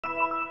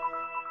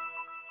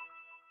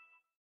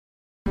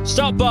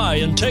Stop by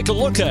and take a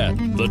look at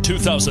the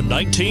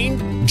 2019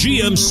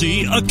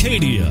 GMC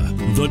Acadia.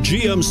 The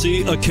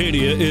GMC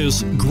Acadia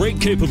is great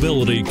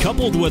capability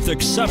coupled with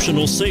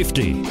exceptional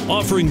safety,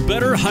 offering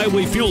better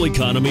highway fuel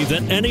economy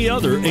than any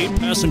other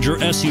 8-passenger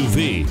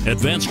SUV,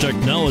 advanced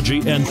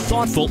technology, and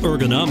thoughtful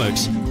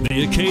ergonomics.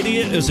 The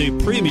Acadia is a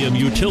premium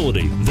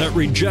utility that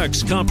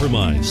rejects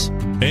compromise,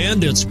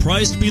 and it's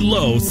priced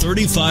below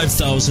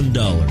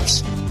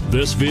 $35,000.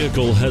 This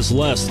vehicle has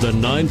less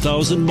than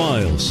 9,000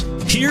 miles.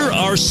 Here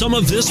are some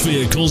of this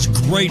vehicle's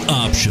great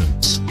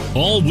options: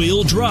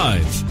 all-wheel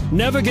drive,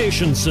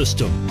 navigation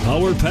system,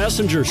 power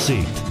passenger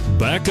seat,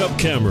 backup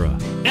camera,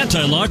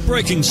 anti-lock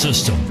braking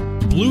system,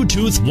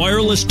 Bluetooth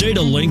wireless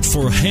data link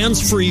for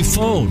hands-free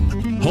phone,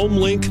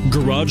 HomeLink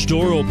garage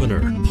door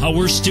opener,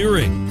 power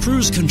steering,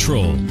 cruise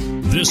control.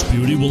 This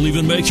beauty will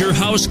even make your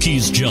house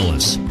keys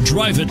jealous.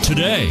 Drive it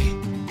today.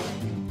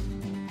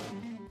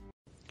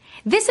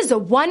 This is a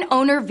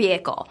one-owner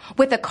vehicle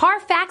with a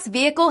Carfax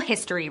Vehicle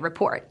History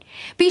Report.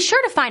 Be sure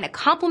to find a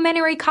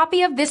complimentary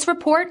copy of this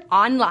report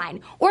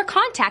online or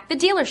contact the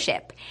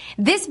dealership.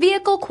 This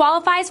vehicle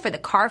qualifies for the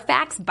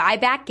Carfax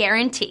Buyback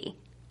Guarantee.